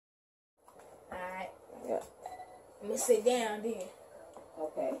I'm gonna sit down then.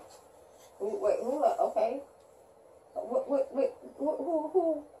 Okay. Wait, who? Okay.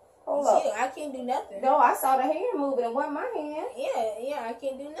 Who? Hold up. I can't do nothing. No, I saw the hand moving. It wasn't my hand. Yeah, I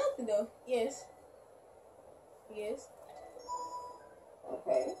can't do nothing though. Yes.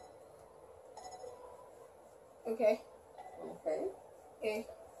 Okay. Okay. Okay. Okay.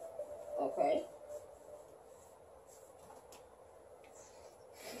 Okay.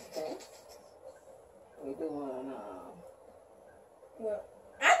 We doing Well,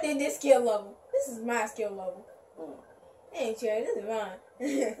 I did this skill level. This is my skill level. Ain't Cherry, this is mine.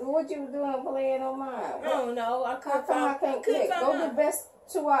 What you doing playing on mine? I don't know. I How come I can't click? Go to best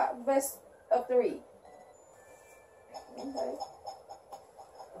of 3. Okay.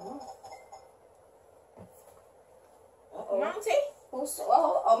 Monty? I'm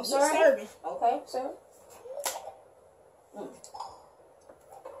sorry. Serving. Okay, sir.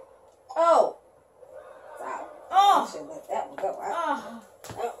 Oh. Wow. Oh. I should let that one go.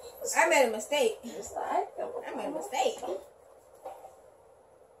 I made a mistake. It's all right. I made a mistake.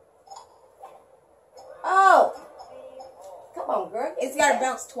 Oh. Come on, girl. It's got to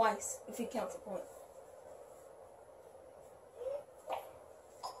bounce twice if it counts a point.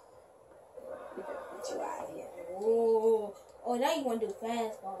 Get you out of here. Ooh. Oh, now you want to do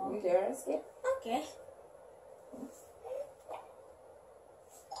fastball. You there, Skip? Okay.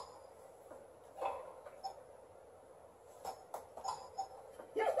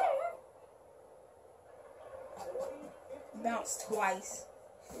 Bounce twice.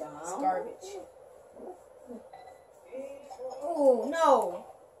 It's garbage. Oh, no.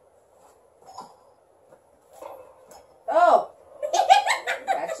 Oh.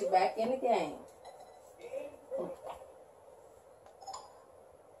 Got you back in the game.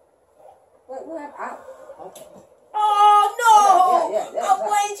 What? Okay. Oh, no. Yeah, I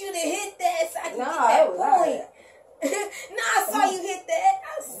wanted you to hit that so I can get that point. No, I saw you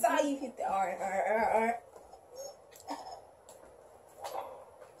hit that. All right.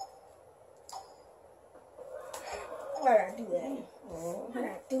 Why did I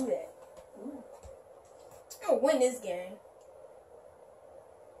do that? I'll win this game.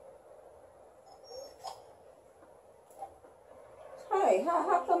 Hey,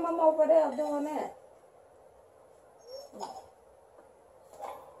 how come I'm over there doing that?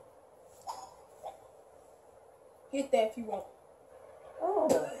 Hit that if you want. Oh.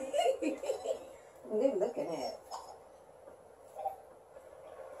 They're looking at it.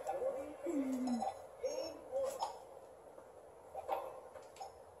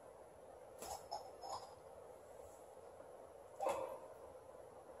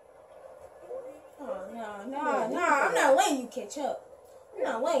 No, I'm not letting you catch up.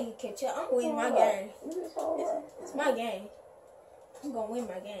 I'm winning my game. It's my game. I'm going to win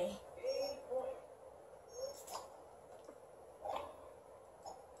my game.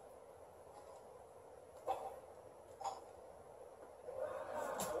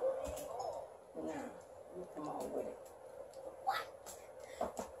 Come on with it.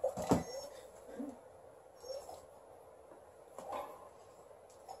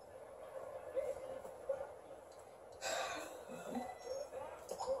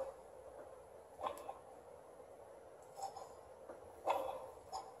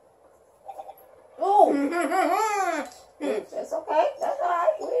 That's okay. That's all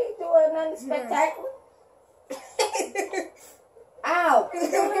right. We ain't doing nothing spectacular. Ow!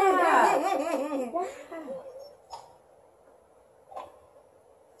 Wow.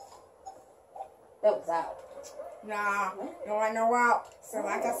 That was out. Nah, no out. So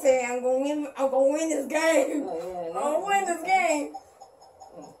like I said, I'm gonna win this game. I'm gonna win this game.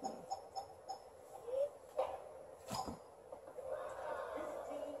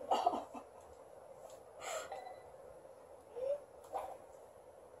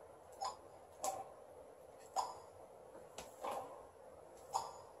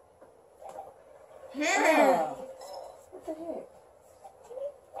 What the heck?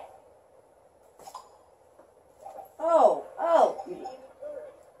 Oh.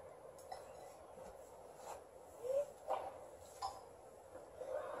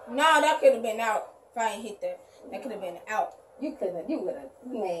 No, that could have been out if I ain't hit that. That could have been out. You would have,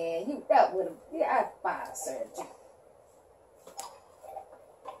 I fire surgery.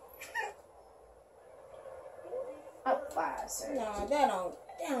 I fire surgery. No, that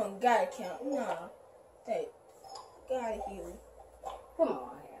don't gotta count. No, that gotta heal. Come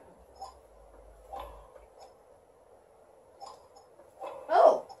on, Hannah.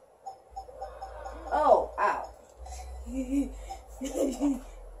 Oh, ow.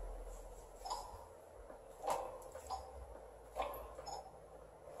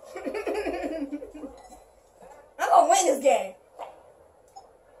 game.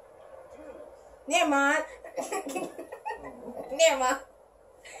 Never mind. Never mind.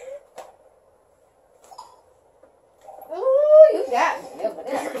 Ooh, you got me. Never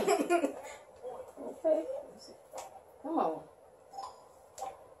that. Okay. Come on.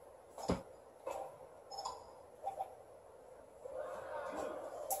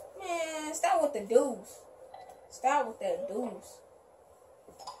 Man, start with the deuce. Start with that deuce.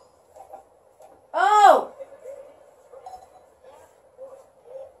 Oh!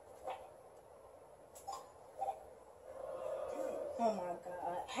 Oh my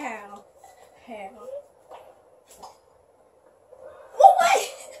God. How?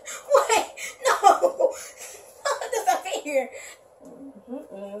 Wait. No. That's unfair.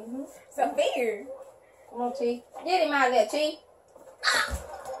 It's unfair. Come on, T. Get him out of there, T.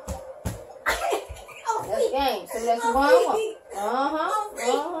 That's the game. So that's 1-1.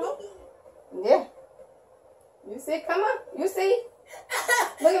 Yeah. You see? Come on. You see?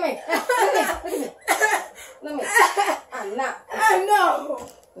 Look at me. Look at me. I'm not. I know.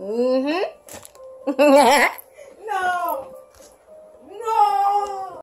 Mm-hmm.